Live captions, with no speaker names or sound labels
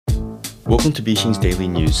Welcome to Bixin's Daily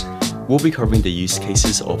News. We'll be covering the use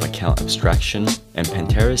cases of account abstraction and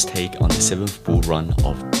Pantera's take on the 7th bull run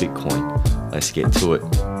of Bitcoin. Let's get to it.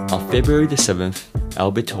 On February the 7th,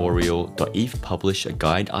 Albitorial.eth published a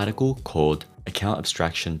guide article called Account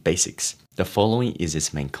Abstraction Basics. The following is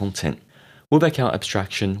its main content. With account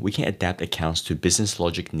abstraction, we can adapt accounts to business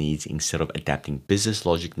logic needs instead of adapting business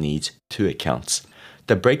logic needs to accounts.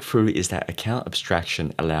 The breakthrough is that account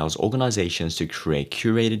abstraction allows organizations to create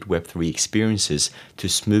curated Web3 experiences to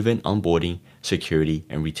smoothen onboarding, security,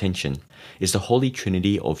 and retention. It's the holy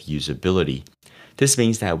trinity of usability. This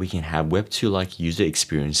means that we can have Web2-like user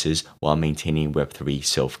experiences while maintaining Web3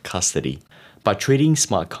 self-custody. By treating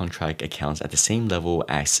smart contract accounts at the same level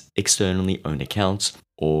as externally owned accounts,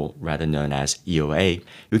 or rather known as EOA,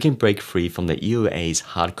 we can break free from the EOA's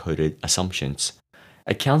hard-coded assumptions.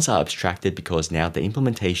 Accounts are abstracted because now the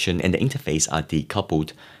implementation and the interface are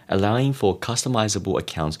decoupled, allowing for customizable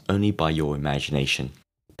accounts only by your imagination.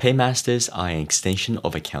 Paymasters are an extension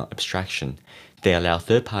of account abstraction. They allow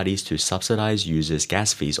third parties to subsidize users'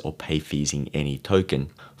 gas fees or pay fees in any token.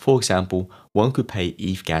 For example, one could pay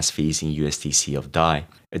ETH gas fees in USDC of DAI.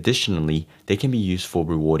 Additionally, they can be used for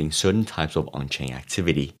rewarding certain types of on-chain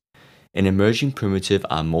activity. An emerging primitive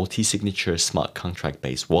are multi-signature smart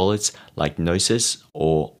contract-based wallets like Gnosis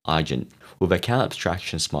or Argent. With account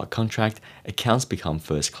abstraction smart contract, accounts become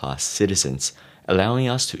first-class citizens, allowing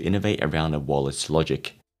us to innovate around a wallet's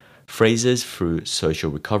logic. Phrases through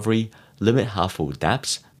social recovery, limit harmful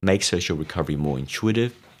dApps, make social recovery more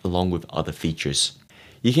intuitive, along with other features.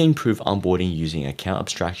 You can improve onboarding using account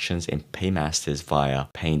abstractions and paymasters via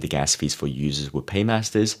paying the gas fees for users with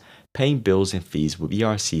paymasters, paying bills and fees with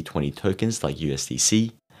ERC20 tokens like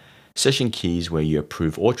USDC, session keys where you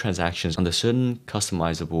approve all transactions under certain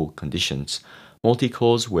customizable conditions,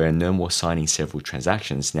 multi-cores where no more signing several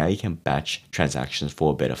transactions, now you can batch transactions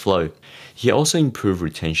for a better flow. You can also improve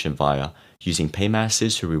retention via using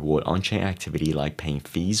paymasters to reward on-chain activity like paying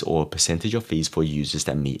fees or a percentage of fees for users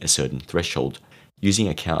that meet a certain threshold, using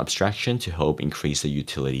account abstraction to help increase the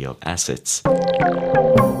utility of assets.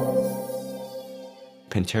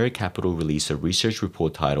 Pantera Capital released a research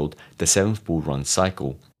report titled The 7th Bull Run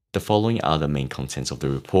Cycle. The following are the main contents of the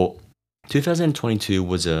report. 2022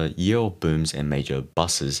 was a year of booms and major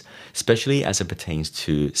busts, especially as it pertains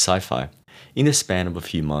to sci-fi. In the span of a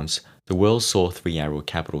few months, the world saw Three Arrow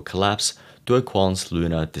Capital collapse, Do Kwon's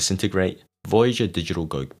Luna disintegrate, Voyager Digital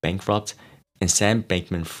go bankrupt, and Sam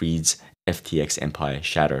Bankman-Fried's FTX empire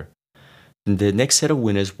shatter. The next set of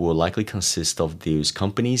winners will likely consist of those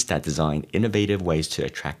companies that design innovative ways to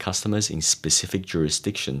attract customers in specific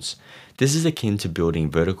jurisdictions. This is akin to building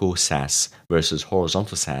vertical SaaS versus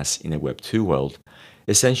horizontal SaaS in a Web2 world.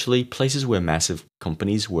 Essentially, places where massive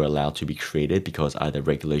companies were allowed to be created because either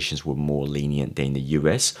regulations were more lenient than in the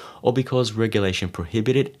US or because regulation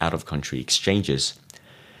prohibited out-of-country exchanges.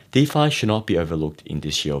 DeFi should not be overlooked in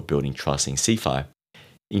this year of building trust in CeFi.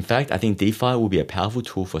 In fact, I think DeFi will be a powerful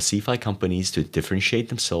tool for CeFi companies to differentiate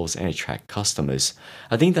themselves and attract customers.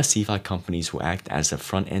 I think that CeFi companies will act as the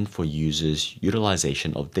front end for users'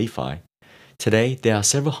 utilization of DeFi. Today, there are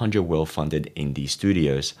several hundred well-funded indie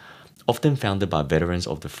studios, often founded by veterans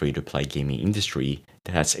of the free-to-play gaming industry,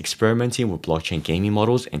 that's experimenting with blockchain gaming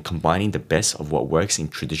models and combining the best of what works in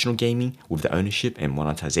traditional gaming with the ownership and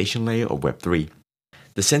monetization layer of Web3.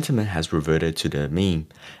 The sentiment has reverted to the mean,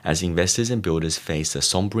 as investors and builders face the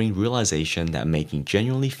sombering realization that making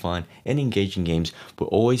genuinely fun and engaging games will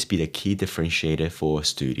always be the key differentiator for a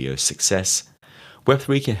studio's success.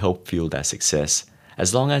 Web3 can help fuel that success,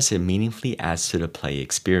 as long as it meaningfully adds to the play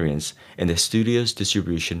experience and the studio's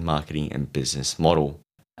distribution, marketing, and business model.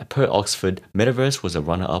 Per Oxford, Metaverse was a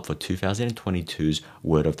runner-up for 2022's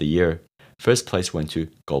Word of the Year. First place went to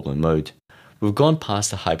Goblin Mode. We've gone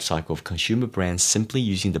past the hype cycle of consumer brands simply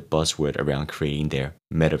using the buzzword around creating their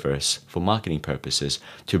metaverse for marketing purposes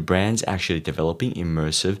to brands actually developing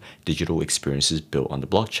immersive digital experiences built on the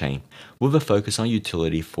blockchain, with a focus on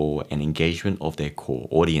utility for and engagement of their core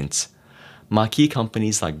audience. Marquee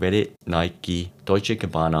companies like Reddit, Nike, Dolce &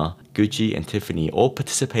 Gabbana, Gucci, and Tiffany all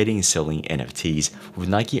participating in selling NFTs, with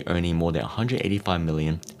Nike earning more than $185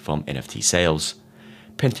 million from NFT sales.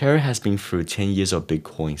 Pantera has been through 10 years of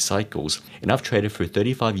Bitcoin cycles, and I've traded through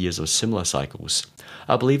 35 years of similar cycles.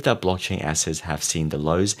 I believe that blockchain assets have seen the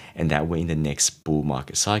lows and that we're in the next bull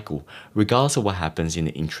market cycle, regardless of what happens in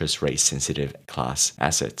the interest rate sensitive class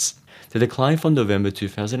assets. The decline from November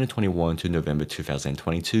 2021 to November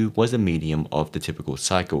 2022 was the medium of the typical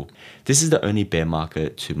cycle. This is the only bear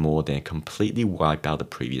market to more than completely wipe out the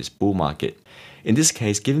previous bull market. In this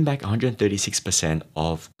case, giving back 136%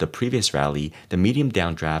 of the previous rally, the medium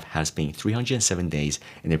downdraft has been 307 days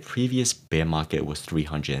and the previous bear market was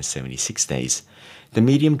 376 days. The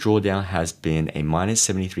medium drawdown has been a minus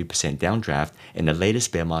 73% downdraft and the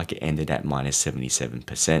latest bear market ended at minus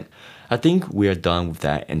 77%. I think we are done with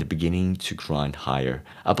that and beginning to grind higher.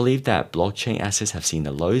 I believe that blockchain assets have seen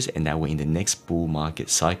the lows and that we're in the next bull market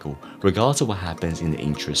cycle, regardless of what happens in the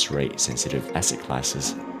interest rate sensitive asset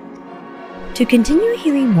classes. To continue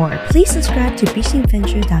hearing more, please subscribe to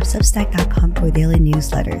beachinventures.substack.com for a daily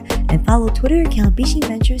newsletter and follow Twitter account Beaching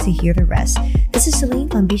Ventures to hear the rest. This is Celine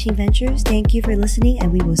from Beaching Ventures. Thank you for listening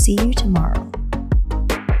and we will see you tomorrow.